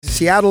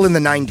Seattle in the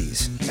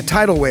 90s. A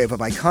tidal wave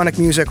of iconic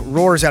music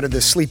roars out of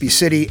this sleepy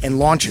city and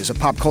launches a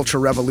pop culture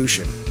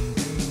revolution.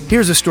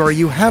 Here's a story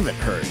you haven't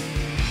heard.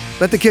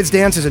 Let the Kids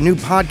Dance is a new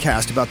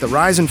podcast about the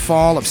rise and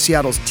fall of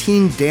Seattle's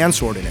teen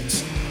dance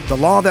ordinance, the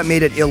law that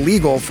made it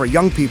illegal for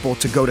young people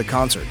to go to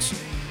concerts.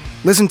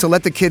 Listen to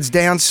Let the Kids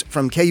Dance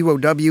from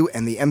KUOW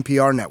and the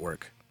NPR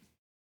network.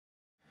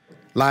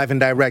 Live and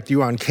direct,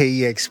 you on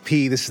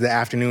KEXP. This is the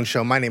afternoon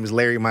show. My name is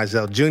Larry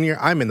Mizell Jr.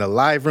 I'm in the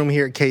live room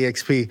here at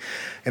KEXP,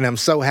 and I'm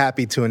so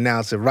happy to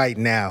announce that right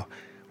now,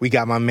 we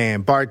got my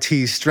man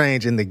Bartees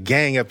Strange and the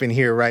gang up in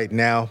here right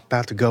now,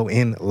 about to go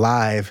in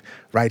live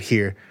right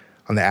here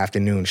on the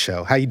afternoon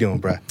show. How you doing,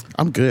 bruh?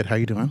 I'm good. How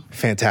you doing?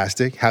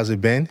 Fantastic. How's it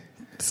been?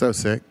 So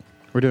sick.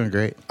 We're doing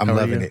great. I'm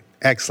loving it.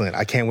 Excellent.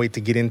 I can't wait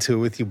to get into it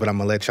with you, but I'm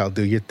going to let y'all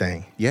do your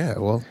thing. Yeah,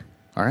 well,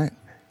 all right.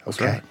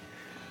 Okay.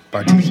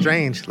 Bartees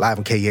Strange, live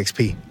on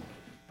KEXP.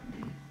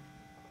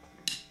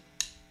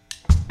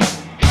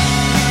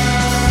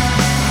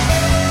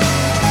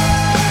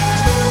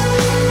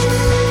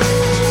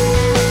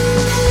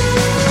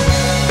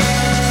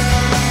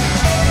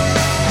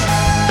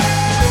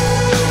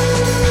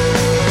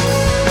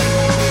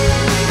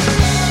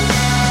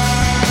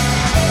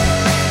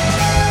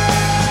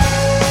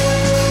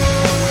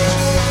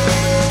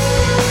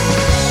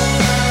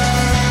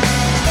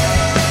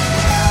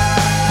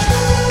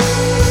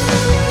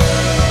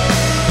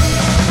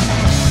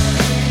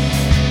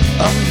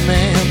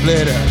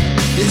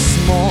 This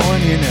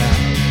morning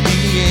the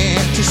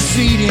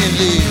antecedent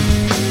live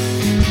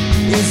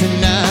is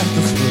not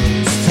the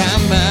first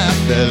time I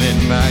fell in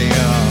my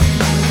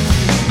arms.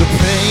 The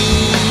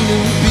pain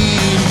of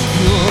being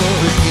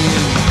pure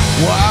again,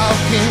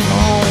 walking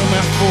home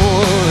at 4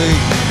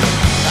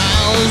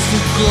 hours to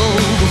go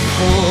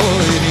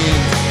before it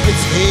ends.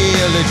 It's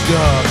hella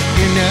dark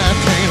and I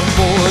can't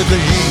avoid the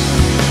heat.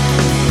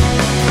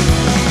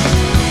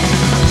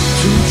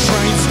 2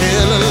 trains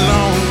hella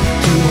long,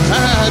 too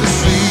high to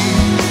see.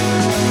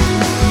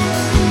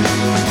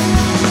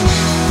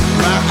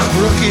 My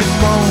crooked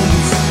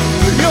bones,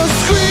 you're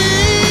screaming,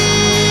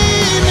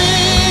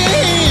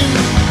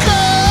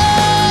 cousin,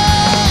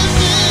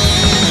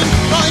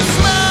 I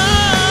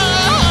smiling,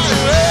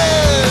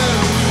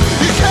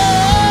 you're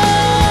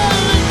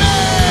calling me.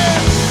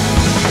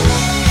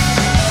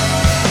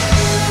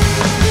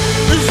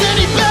 Is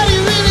anybody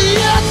really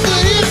after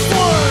this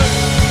one?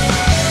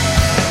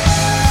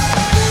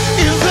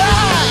 If I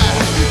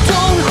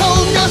don't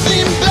hold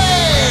nothing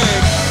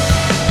back,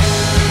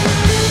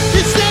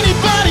 is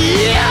anybody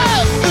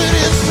after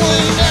this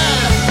one? I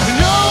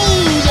know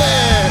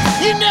that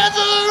you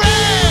never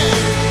ran.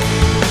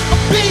 A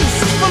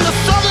beast from the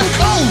southern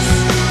coast.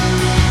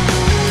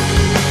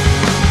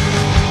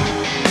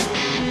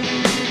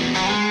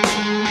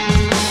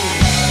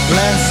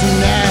 Last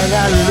night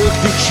I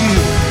looked at you,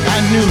 I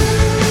knew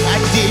I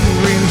didn't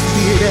really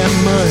feel that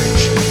much.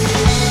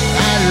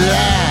 I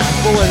lie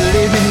for a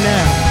living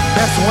now,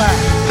 that's why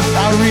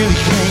I really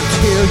can't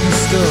tell you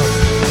stuff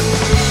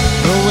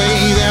the way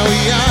that we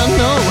all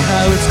know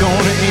how it's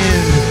gonna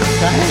end.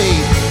 I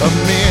hate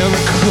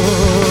America.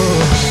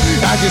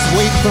 I just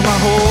wait for my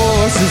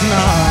horses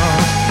now.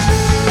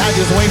 I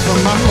just wait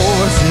for my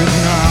horses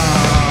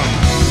now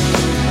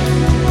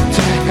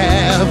to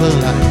have a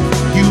life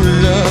you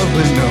love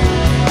and know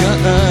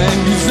you're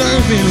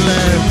undeserving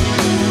life.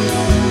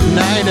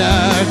 Night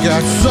I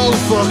got so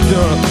fucked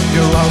up,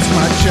 you lost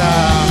my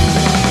job.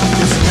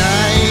 It's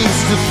nice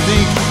to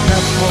think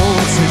that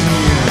folks in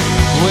here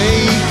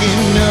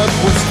waking up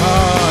was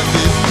hard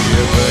this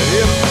year, but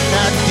if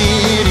I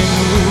didn't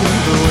move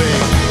the way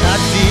I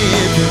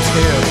did, to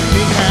tell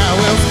me how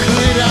else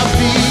could I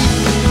be?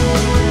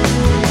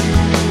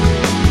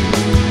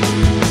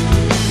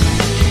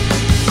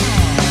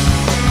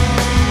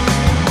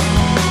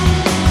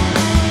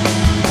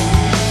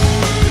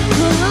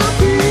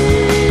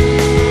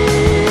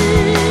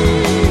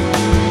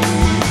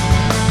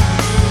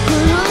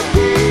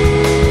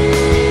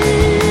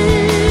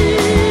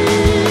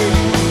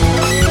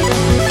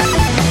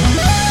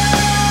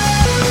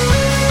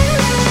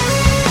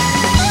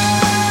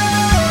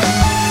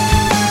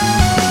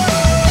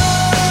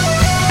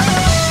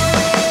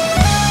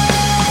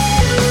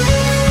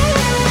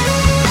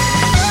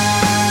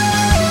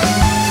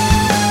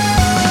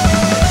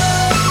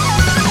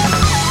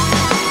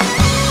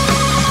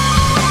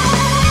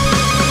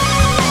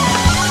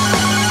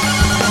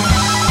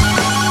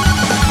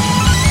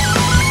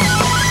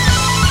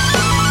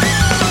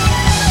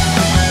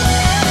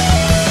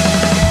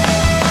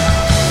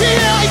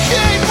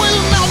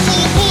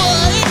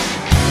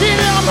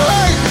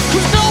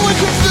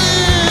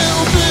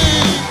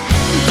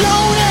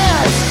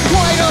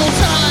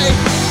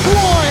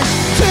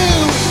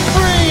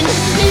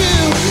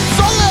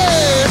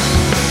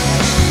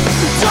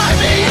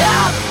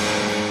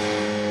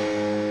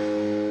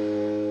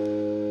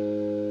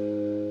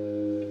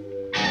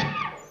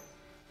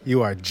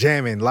 You are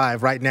jamming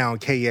live right now on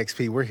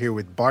KEXP. We're here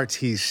with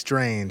Bartees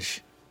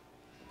Strange.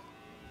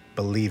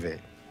 Believe it.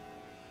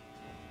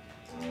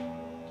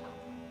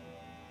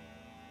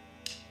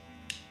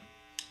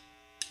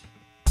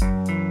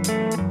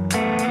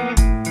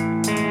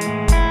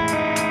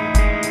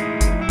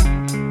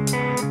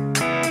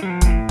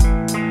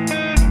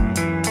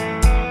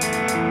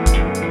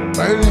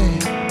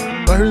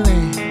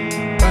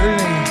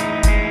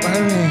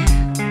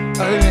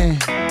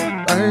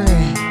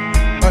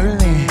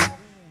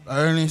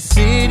 Berlin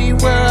City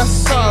where I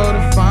saw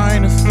the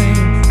finer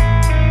things.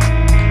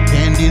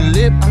 Candy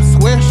lip, I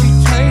swear she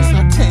tastes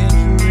like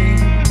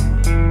tangerine.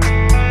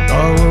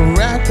 Throw a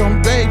rack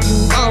on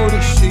baking, know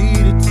that she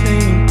the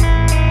team.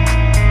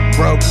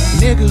 Broke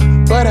nigga,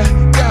 but I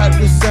got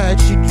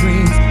Versace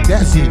dreams.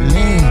 That's it,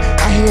 lean,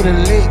 I hit a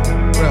lick,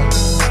 bro.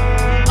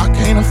 I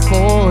can't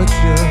afford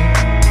you.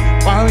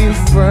 Why are you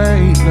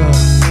afraid, love?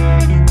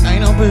 I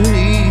don't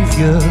believe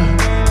you.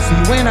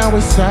 See, when I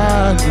was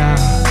sidelined,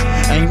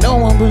 ain't no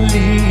one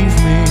believe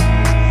me.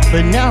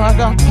 But now I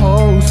got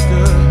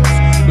posters,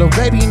 little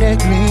baby neck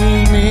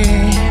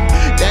gleaming.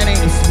 That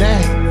ain't a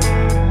snack,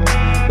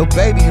 little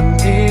baby a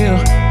meal.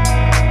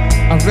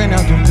 I ran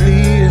out the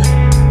beer,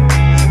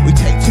 we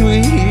take to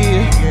it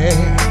here, yeah.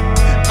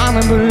 I'm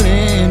in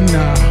Berlin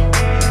now,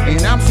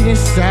 and I'm seeing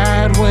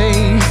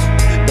sideways.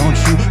 Don't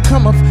you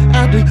come up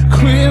out the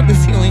crib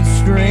if you ain't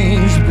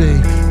strange,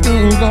 babe.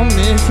 You gon'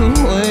 miss a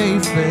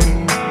wave,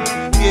 babe.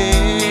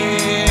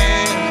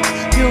 Yeah,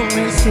 you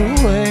miss a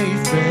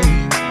wave,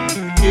 babe.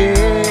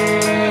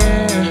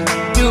 Yeah,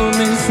 you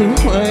miss a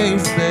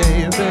wave,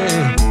 baby.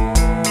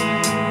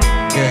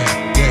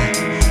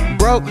 Yeah.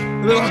 Broke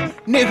little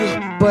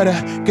nigga, but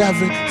I got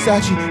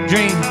Versace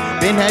dreams.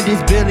 Been had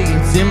this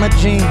billions in my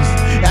jeans.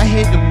 I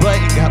hit the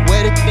button, got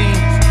wetter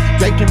things.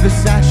 Draped in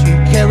Versace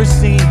and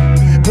kerosene.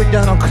 Put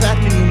down on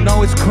Clapton, you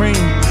know it's cream.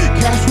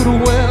 Cash for the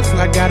wells, so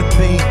I got a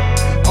beam.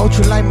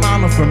 Ultra light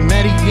mama from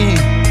Medellin.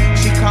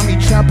 She call me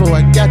Chapo,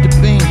 I got the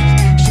beans.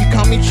 She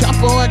call me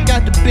Chapo, I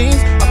got the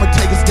beans. I'ma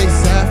take a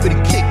stateside for the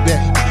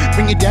kickback.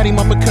 Bring your daddy,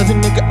 mama,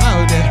 cousin, nigga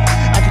out there.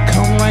 I could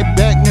come right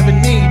back, never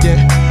need that.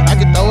 I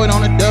could throw it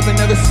on a dub and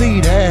never see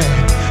that.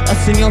 I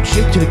send your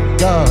chick to the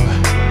God,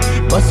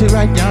 bust it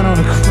right down on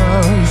the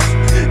cross.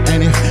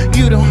 And if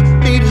you don't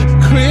need a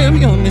crib,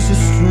 you'll miss a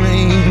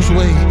strange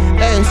way.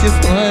 That's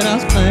just what I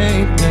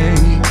think,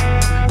 babe.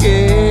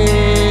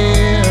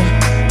 Yeah,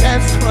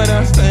 that's what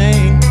I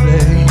think,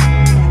 babe.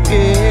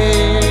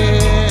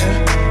 Yeah,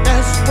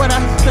 that's what I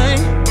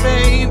think,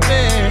 baby.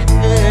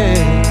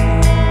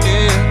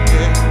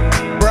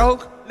 Yeah.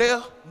 Broke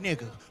little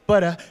nigga,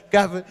 but I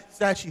got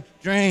Versace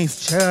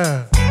dreams,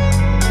 child.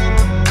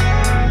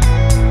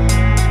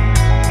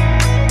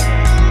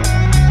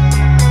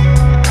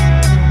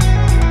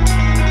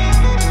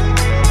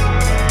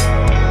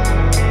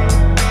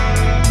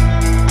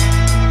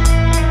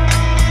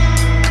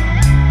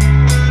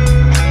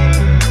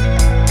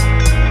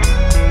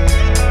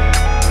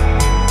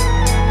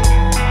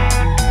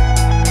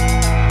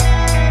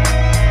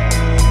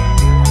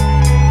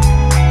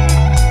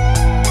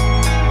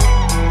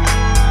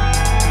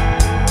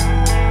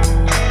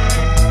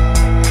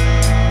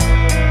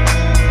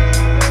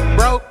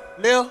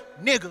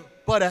 Nigga,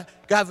 but I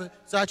got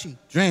Versace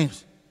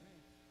dreams.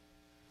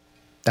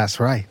 That's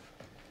right.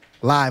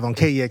 Live on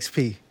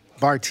KEXP,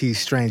 Bartees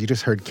Strange. You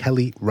just heard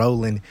Kelly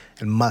Rowland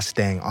and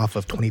Mustang off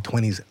of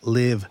 2020's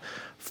Live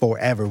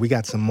Forever. We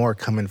got some more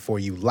coming for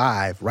you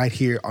live right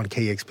here on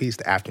KEXP. It's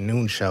the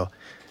afternoon show.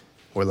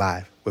 We're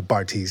live with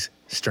Bartees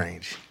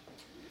Strange.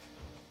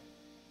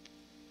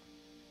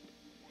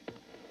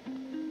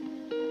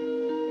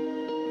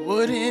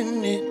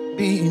 Wouldn't it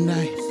be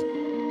nice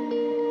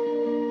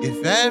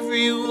if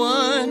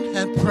everyone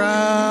had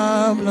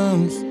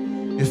problems,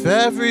 if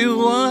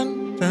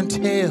everyone turned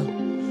tail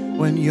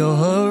when you're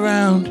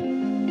around?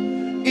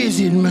 Is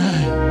it mine,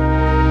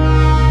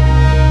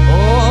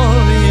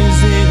 or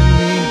is it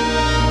me?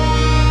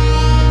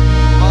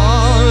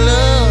 All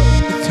of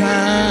the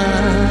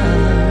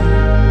time,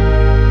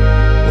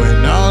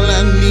 when all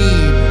I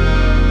need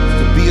is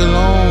to be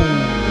alone.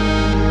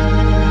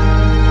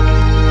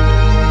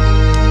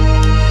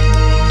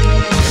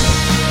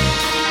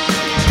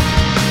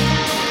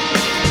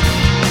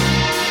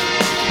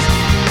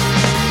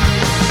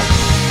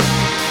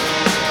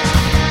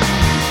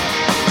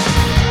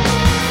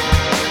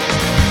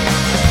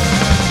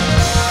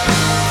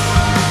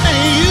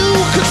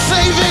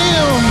 Save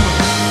him,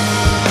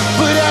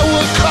 but I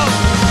will come.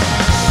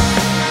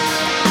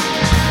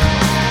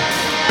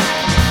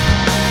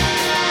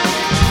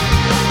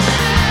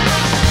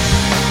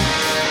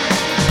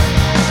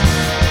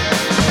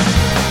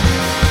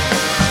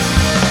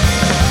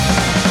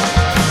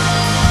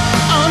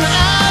 On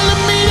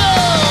Alameda,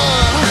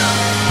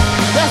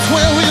 that's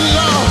where we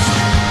lost.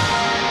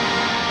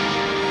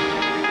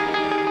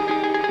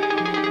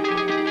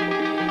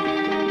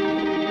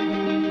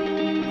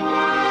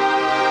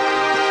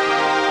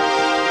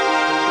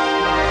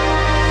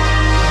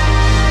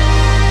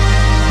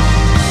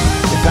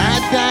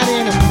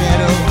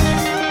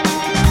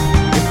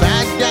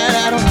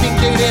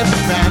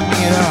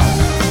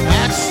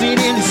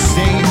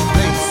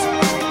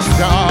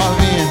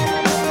 Darling,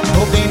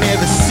 hope they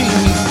never see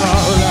me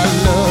fall. I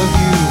love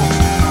you,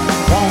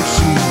 won't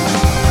you?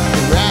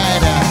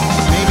 Ride out,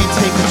 maybe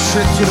take a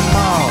trip to the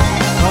mall.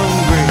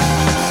 Hungry,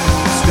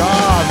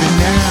 starving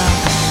now.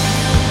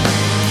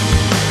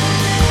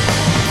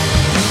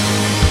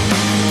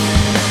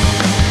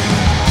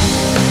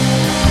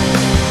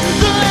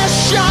 The last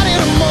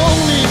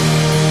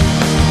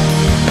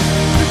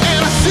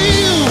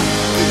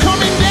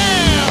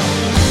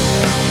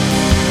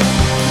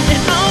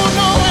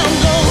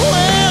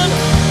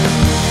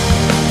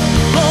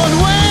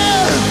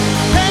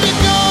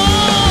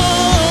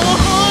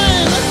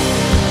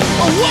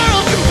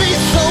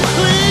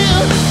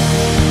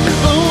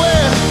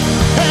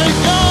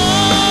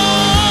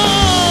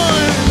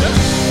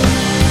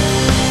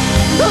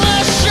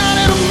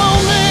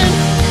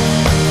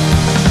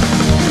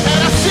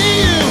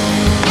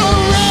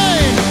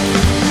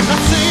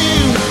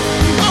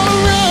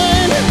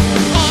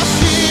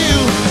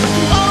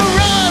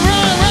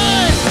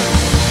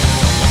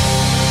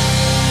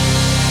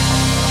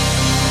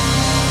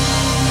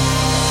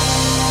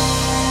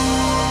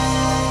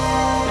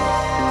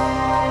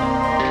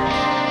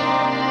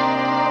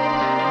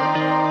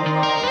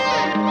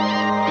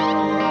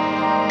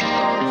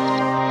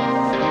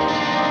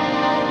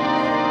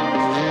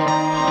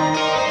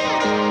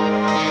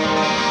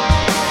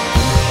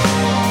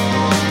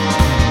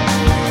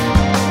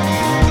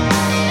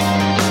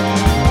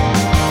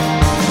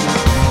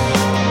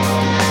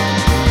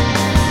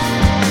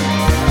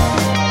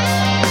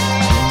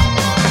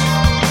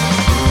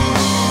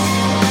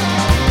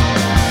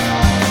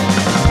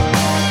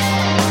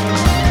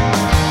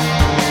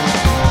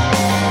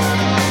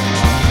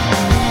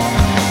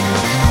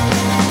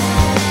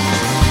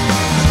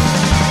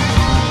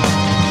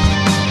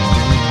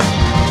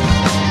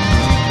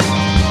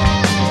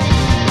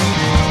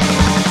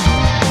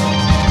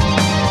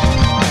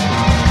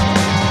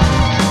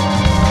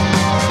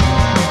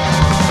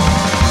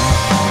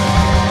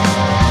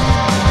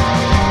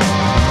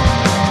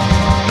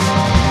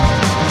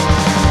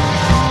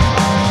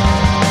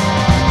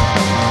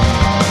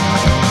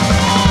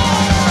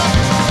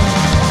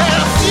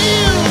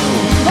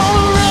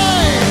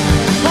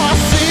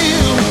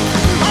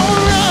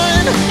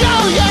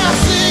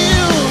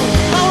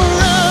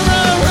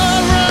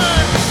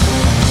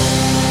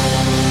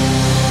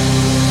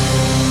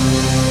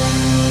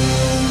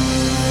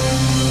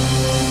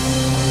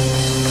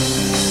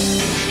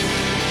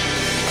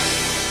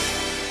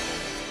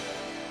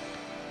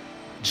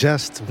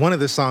just one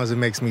of the songs that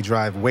makes me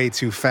drive way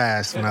too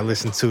fast when I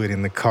listen to it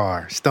in the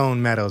car.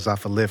 Stone Meadows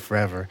off of Live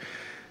Forever.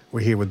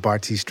 We're here with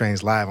Bartees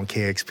Strange live on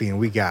KXP, and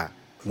we got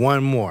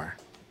one more.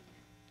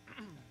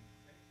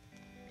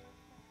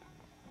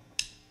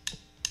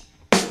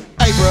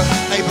 Hey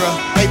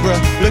bro,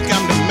 look,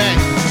 I'm the man.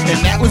 And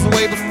that was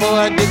way before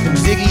I did them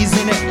ziggies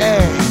in the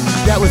air.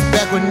 That was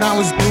back when I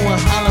was doing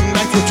Harlem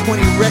Nights with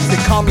 20 recs. They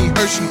call me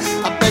Hershey.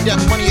 I bet that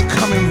money will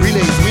come in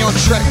relays. We on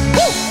track.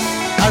 Woo!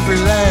 I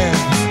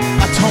relaxed.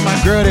 I told my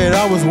girl that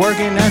I was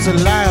working as a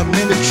live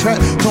in the trap.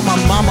 Told my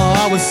mama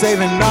I was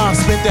saving, now I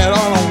spent that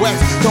all on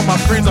wax. Told my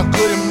friends I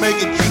couldn't make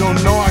it, you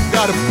don't know I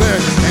got a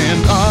bag.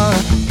 And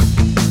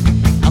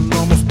I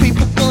know most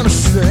people gonna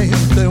say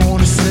what they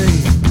wanna say.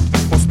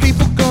 Most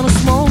people gonna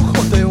smoke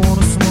what they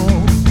wanna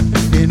smoke.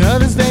 And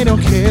others, they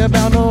don't care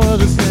about no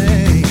other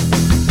thing.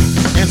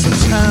 And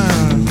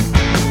sometimes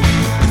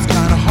it's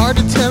kinda hard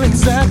to tell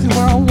exactly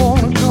where I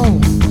wanna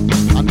go.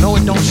 I know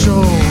it don't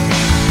show.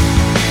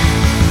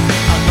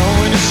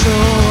 When it shows.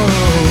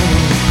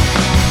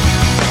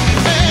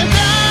 And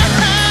I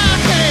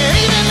can't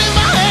even lift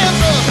my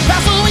hands up.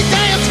 That's what we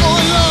dance for,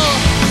 love.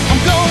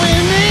 I'm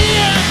going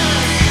in.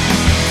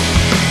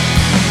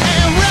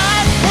 And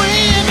right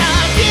when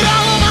I get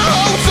all of my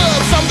hopes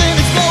up, something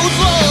explodes,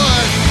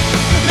 Lord.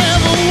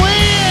 Never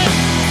win.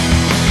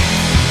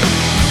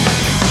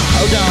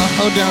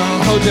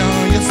 Hold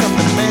on, yes, I'm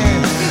the man.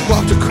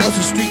 Walked across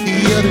the street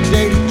the other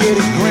day to get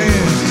a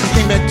grand.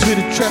 Came back to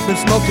the trap and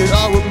smoked it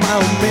all with my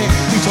old man.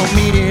 He told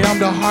me that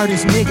I'm the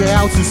hardest nigga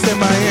out since in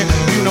my hand.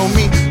 You know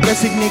me,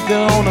 blessed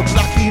nigga on the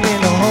block, even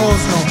the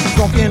hoes know.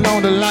 Smoking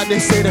on the lot, they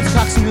say the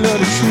Foxy love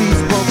the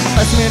trees, bro.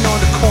 Hustling on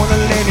the corner,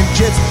 landing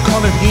jets,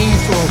 calling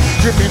Heathrow.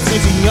 Dripping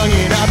since a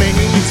youngin', I've been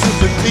eating since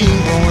the thing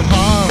going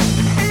on.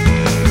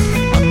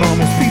 I know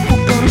most people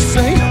gonna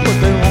say what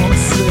they wanna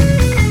say.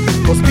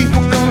 Most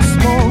people gonna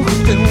smoke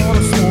what they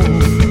wanna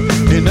smoke.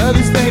 And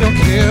others, they don't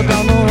care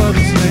about no other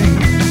thing.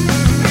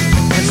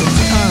 And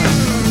sometimes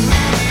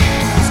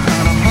it's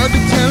kinda hard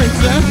to tell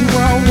exactly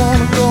where I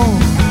wanna go.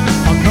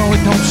 I know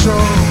it don't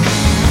show.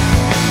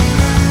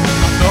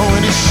 I know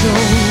when it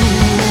shows.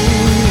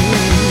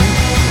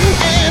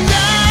 And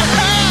I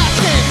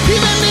can't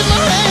even lift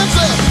my hands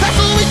up. That's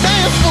what we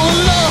dance for,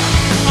 love.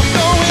 I'm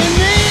going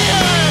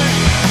in.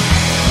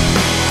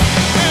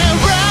 And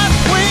right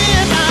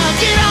when I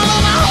get all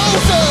of my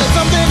hopes up,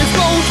 something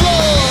explodes,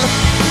 Lord.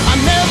 I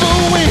never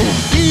win.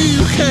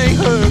 You can't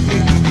hurt me.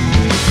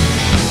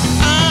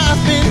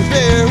 I've been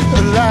buried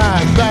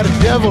alive by the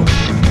devil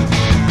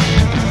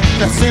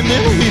that's in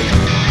them here.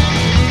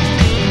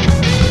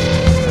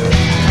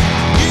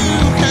 You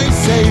can't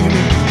save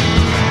me.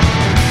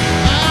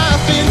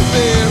 I've been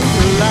buried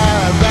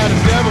alive by the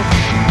devil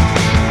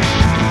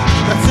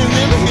that's in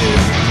them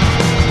here.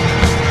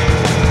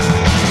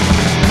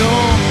 No.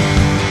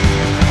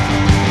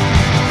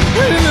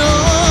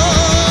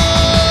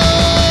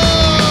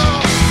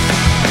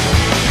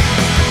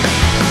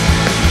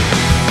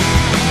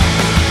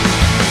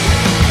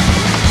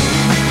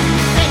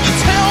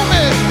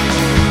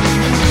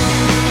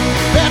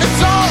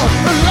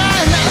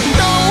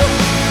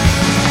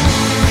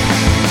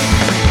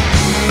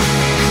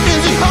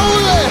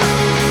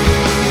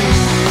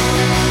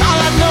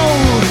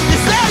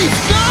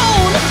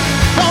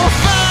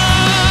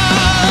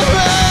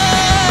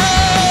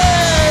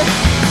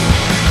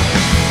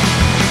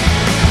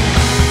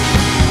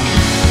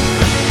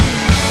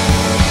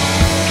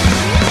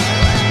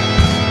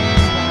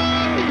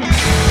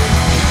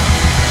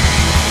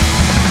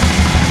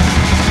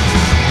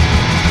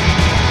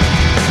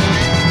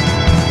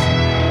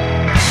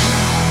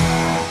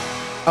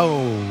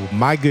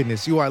 My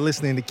goodness, you are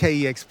listening to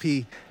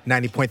KEXP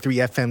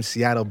 90.3 FM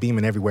Seattle,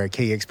 beaming everywhere,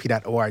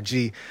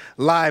 kexp.org.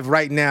 Live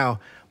right now,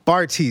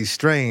 Bartees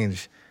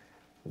Strange.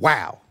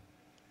 Wow.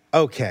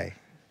 Okay.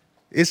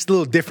 It's a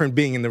little different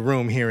being in the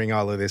room hearing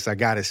all of this, I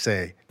gotta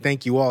say.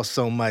 Thank you all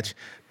so much.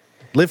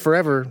 Live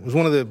Forever was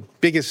one of the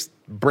biggest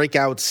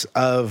breakouts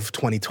of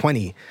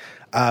 2020,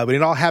 but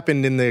it all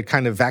happened in the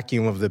kind of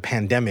vacuum of the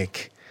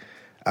pandemic.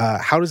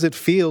 How does it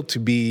feel to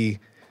be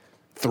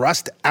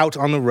thrust out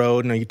on the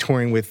road? Now you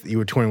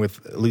were touring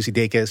with Lucy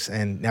Dacus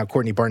and now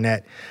Courtney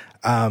Barnett,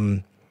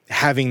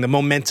 having the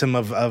momentum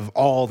of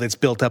all that's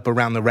built up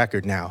around the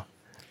record now.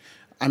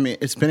 I mean,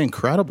 it's been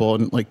incredible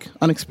and like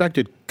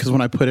unexpected because when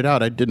I put it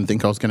out, I didn't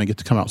think I was going to get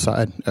to come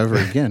outside ever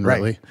again.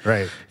 Really,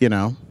 right. You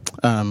know,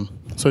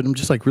 so I'm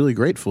just like really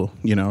grateful.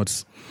 You know,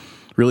 it's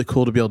really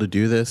cool to be able to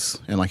do this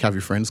and like have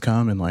your friends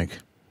come and like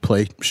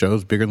play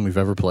shows bigger than we've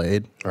ever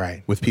played.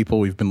 Right, with people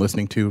we've been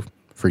listening to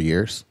for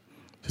years.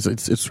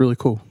 It's really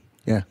cool.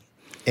 Yeah.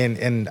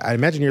 And I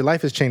imagine your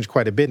life has changed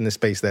quite a bit in the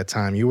space that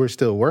time. You were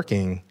still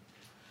working.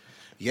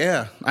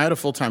 Yeah. I had a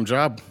full-time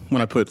job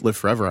when I put Live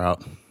Forever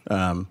out.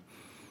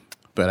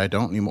 But I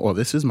don't anymore. Well,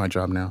 this is my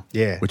job now.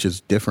 Yeah. Which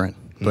is different.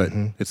 But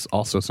it's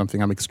also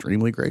something I'm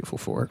extremely grateful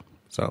for.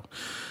 So,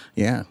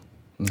 yeah.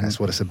 Mm-hmm. That's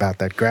what it's about,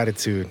 that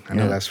gratitude. I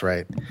know that's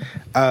right.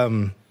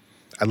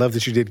 I love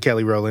that you did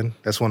Kelly Rowland.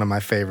 That's one of my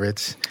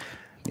favorites.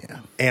 Yeah.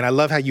 And I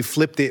love how you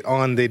flipped it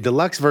on the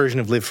deluxe version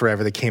of Live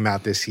Forever that came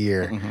out this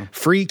year.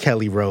 Free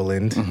Kelly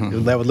Rowland.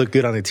 That would look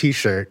good on a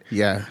T-shirt.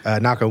 Yeah.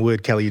 Knock on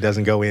wood, Kelly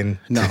doesn't go in.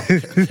 No,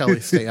 Kelly,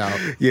 stay out.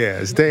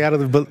 Yeah, stay out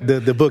of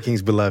the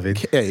bookings,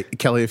 beloved. Hey,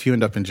 Kelly, if you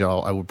end up in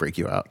jail, I will break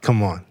you out.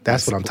 Come on.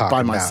 That's what I'm talking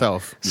about. By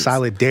myself.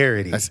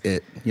 Solidarity. That's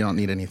it. You don't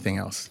need anything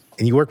else.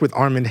 And you worked with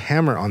Armand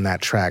Hammer on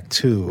that track,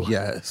 too.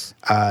 Yes.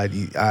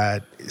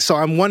 So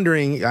I'm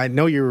wondering, I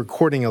know you're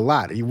recording a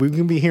lot. Are we going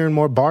to be hearing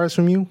more bars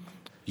from you?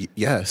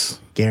 Yes.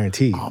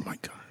 Guaranteed. Oh, my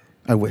God.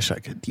 I wish I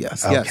could.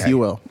 Yes. Okay. Yes, you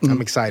will.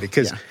 I'm excited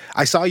because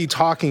I saw you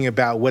talking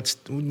about what's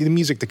the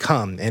music to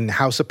come and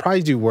how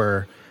surprised you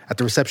were at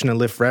the reception of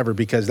Live Forever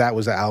because that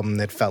was an album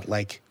that felt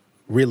like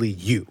really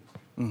you.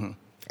 And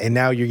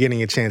now you're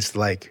getting a chance to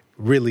like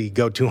really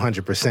go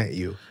 200%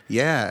 you.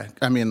 Yeah.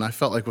 I mean, I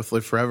felt like with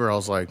Live Forever, I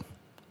was like,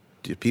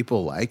 do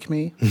people like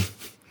me?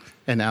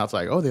 And now it's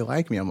like, oh, they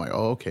like me. I'm like,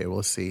 oh, okay, well,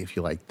 let's see if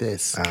you like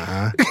this.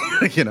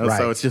 You know, Right.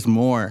 so it's just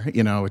more,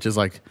 you know, which is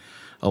like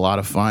a lot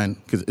of fun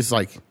because it's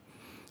like,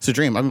 it's a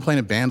dream. I've been playing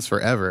in bands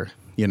forever,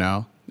 you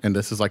know, and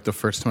this is like the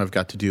first time I've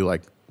got to do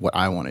like what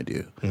I want to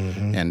do.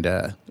 And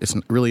it's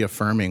really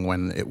affirming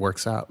when it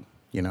works out,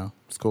 you know,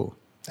 it's cool.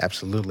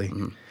 Absolutely.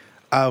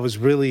 It was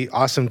really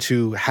awesome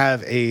to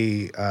have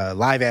a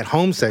live at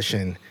home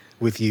session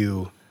with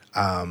you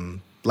late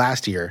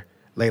last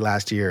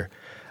year.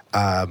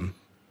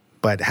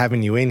 But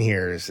having you in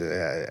here is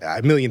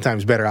a million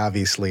times better,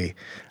 obviously.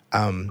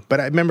 But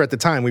I remember at the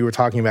time we were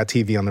talking about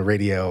TV on the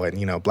radio and,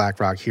 you know, Black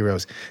Rock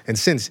Heroes. And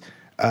since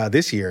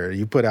this year,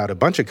 you put out a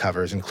bunch of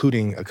covers,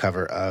 including a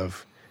cover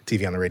of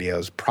TV on the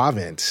Radio's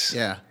Province.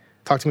 Yeah.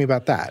 Talk to me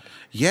about that.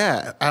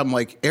 Yeah,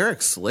 like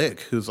Eric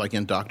Slick, who's like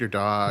in Dr.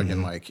 Dog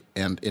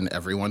and in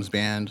everyone's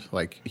band.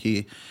 Like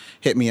he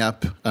hit me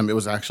up. It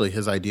was actually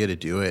his idea to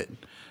do it.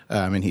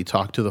 And he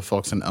talked to the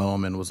folks in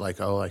Ohm and was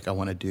like, oh, like I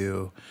want to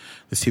do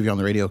this TV on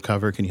the Radio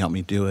cover. Can you help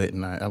me do it?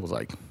 And I was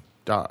like,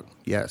 dog,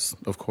 yes,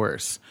 of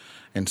course.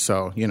 And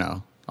so, you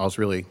know, I was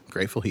really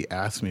grateful he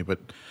asked me. But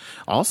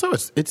also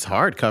it's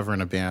hard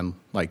covering a band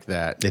like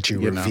that. That you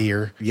know?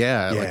 revere.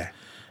 Yeah. Yeah.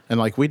 And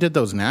like we did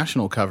those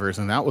national covers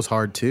and that was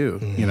hard too,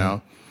 you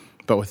know.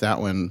 But with that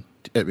one,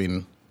 I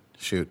mean,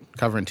 shoot,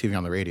 covering TV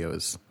on the Radio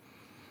is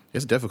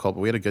difficult,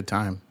 but we had a good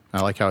time.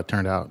 I like how it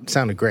turned out.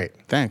 Sounded great.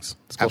 Thanks.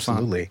 It's cool song.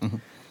 Absolutely.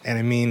 And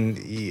I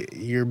mean,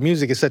 your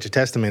music is such a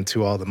testament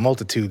to all the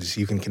multitudes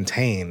you can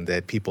contain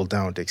that people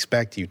don't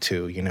expect you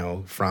to, you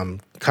know, from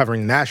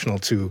covering national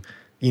to,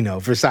 you know,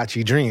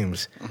 Versace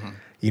Dreams.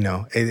 You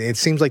know, it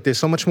seems like there's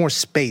so much more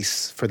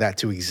space for that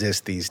to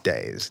exist these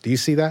days. Do you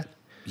see that?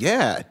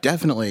 Yeah,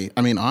 definitely.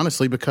 I mean,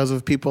 honestly, because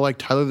of people like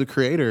Tyler, the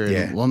Creator,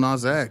 and Lil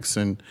Nas X,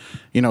 and,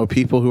 you know,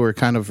 people who are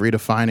kind of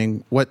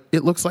redefining what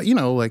it looks like. You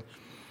know, like,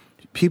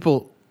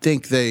 people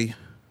think there's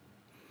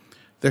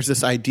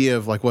this idea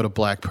of, like, what a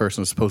black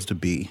person is supposed to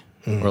be,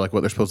 or, like, what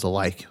they're supposed to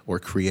like or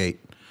create.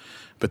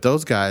 But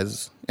those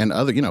guys and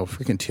other, you know,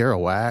 freaking Tierra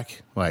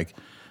Whack, like,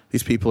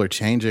 these people are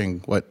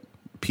changing what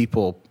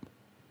people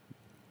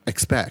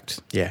expect.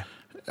 Yeah.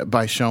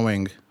 By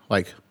showing,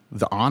 like,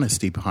 the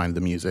honesty behind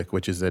the music,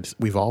 which is that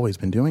we've always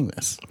been doing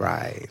this.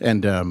 Right.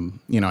 And,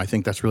 you know, I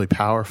think that's really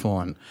powerful.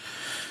 And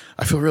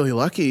I feel really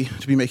lucky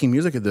to be making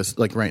music at this,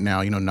 like right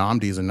now. You know,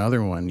 Namdi is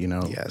another one, you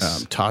know.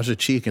 Yes. Taja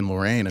Cheek and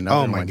Lorraine,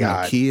 another one. Oh, my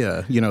God. You know,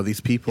 Kia, you know, these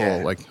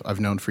people, like, I've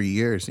known for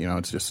years. You know,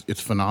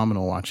 it's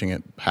phenomenal watching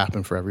it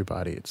happen for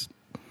everybody. It's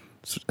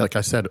like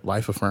I said,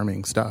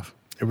 life-affirming stuff.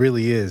 It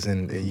really is.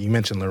 And you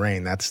mentioned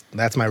Lorraine. That's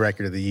my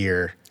record of the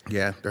year.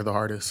 Yeah, they're the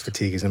hardest.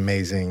 Fatigue is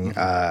amazing.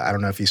 I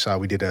don't know if you saw,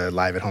 we did a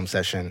live at home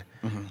session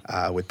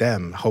with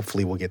them.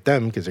 Hopefully we'll get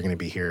them because they're going to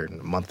be here in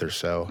a month or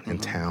so in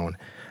town.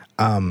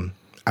 I'm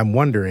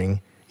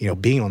wondering, you know,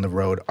 being on the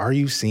road, are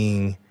you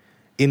seeing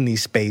in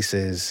these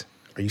spaces,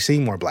 are you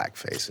seeing more black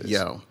faces?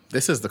 Yo,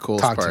 this is the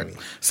coolest Talk to part. me.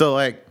 So,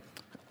 like,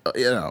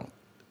 you know,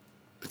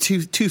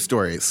 two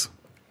stories.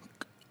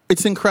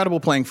 It's incredible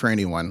playing for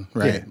anyone,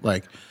 right? Yeah.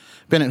 Like,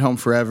 been at home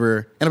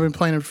forever, and I've been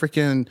playing in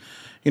freaking,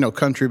 you know,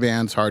 country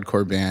bands,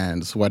 hardcore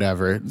bands,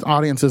 whatever. The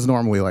audience is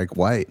normally like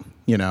white,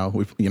 you know,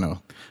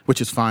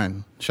 which is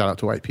fine. Shout out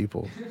to white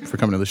people for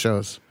coming to the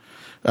shows.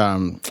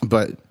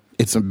 But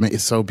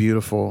it's so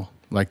beautiful.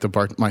 Like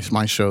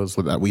my shows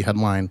that we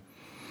headline,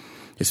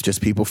 it's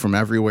just people from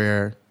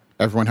everywhere.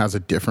 Everyone has a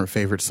different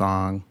favorite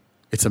song.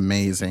 It's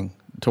amazing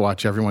to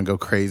watch everyone go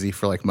crazy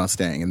for like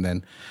Mustang, and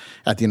then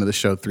at the end of the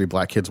show, 3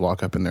 black kids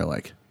walk up and they're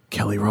like,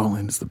 "Kelly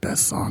Rowland is the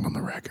best song on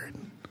the record,"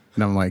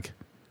 and I'm like,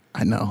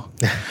 I know.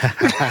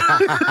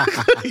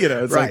 You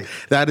know, it's right. like,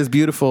 that is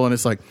beautiful. And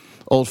it's like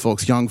old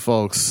folks, young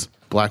folks,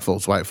 black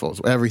folks, white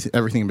folks,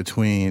 everything in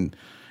between,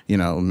 you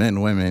know,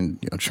 men, women,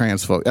 you know,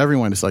 trans folk,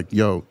 everyone is like,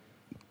 yo,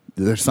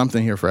 there's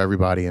something here for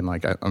everybody. And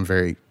like, I'm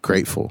very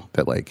grateful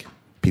that like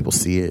people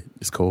see it.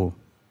 It's cool.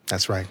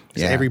 That's right.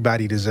 Yeah. So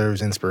everybody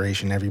deserves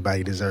inspiration.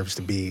 Everybody deserves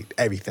to be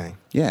everything.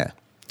 Yeah.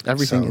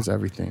 Everything So- is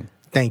everything.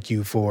 Thank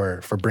you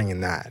for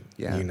bringing that,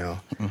 Yeah. you know.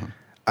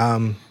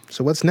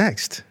 So what's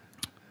next?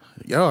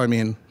 Yo, I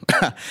mean,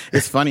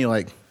 it's funny,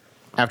 like,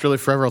 after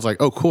Live Forever, I was like,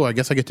 oh, cool. I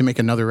guess I get to make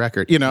another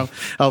record. You know,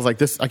 I was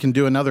like, I can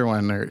do another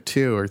one or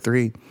 2 or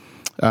 3.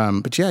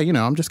 But yeah, you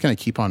know, I'm just going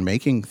to keep on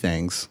making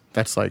things.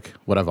 That's like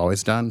what I've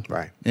always done.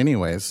 Right.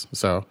 Anyways,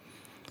 so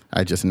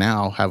I just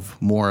now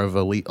have more of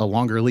a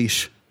longer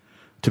leash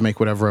to make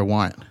whatever I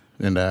want.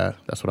 And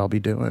that's what I'll be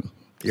doing.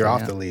 You're so,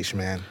 off yeah. the leash,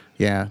 man.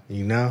 Yeah.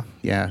 You know?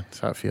 Yeah, that's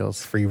how it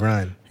feels. Free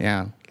run.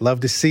 Yeah.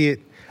 Love to see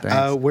it.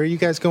 Thanks. Where are you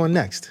guys going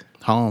next?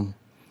 Home.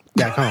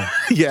 Back home.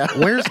 Yeah.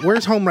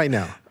 Where's home right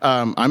now?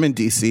 I'm in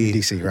D.C.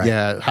 D.C., right.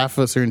 Yeah, half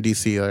of us are in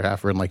D.C., the other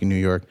half are in like New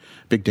York.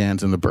 Big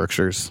Dan's in the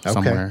Berkshires,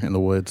 somewhere in the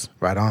woods.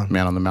 Right on.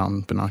 Man on the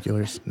mountain,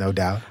 binoculars. No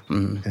doubt.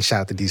 And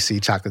shout out to D.C.,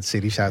 Chocolate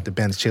City. Shout out to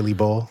Ben's Chili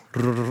Bowl.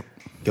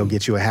 Go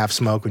get you a half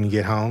smoke when you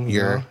get home.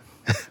 You know?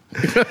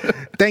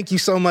 Thank you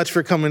so much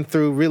for coming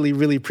through. Really,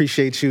 really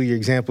appreciate you, your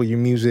example, your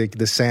music,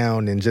 the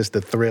sound, and just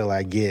the thrill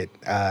I get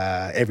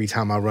every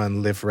time I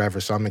run Live Forever.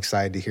 So I'm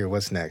excited to hear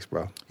what's next,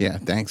 bro. Yeah,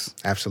 thanks.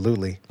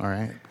 Absolutely. All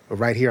right. We're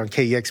right here on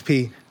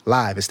KEXP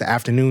Live. It's the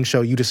afternoon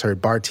show. You just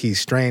heard Bartees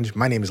Strange.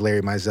 My name is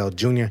Larry Mizell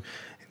Jr., and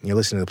you're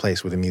listening to the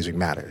place where the music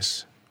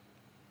matters.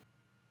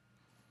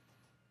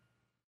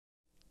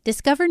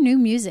 Discover new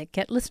music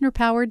at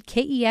listener-powered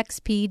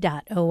KEXP.org.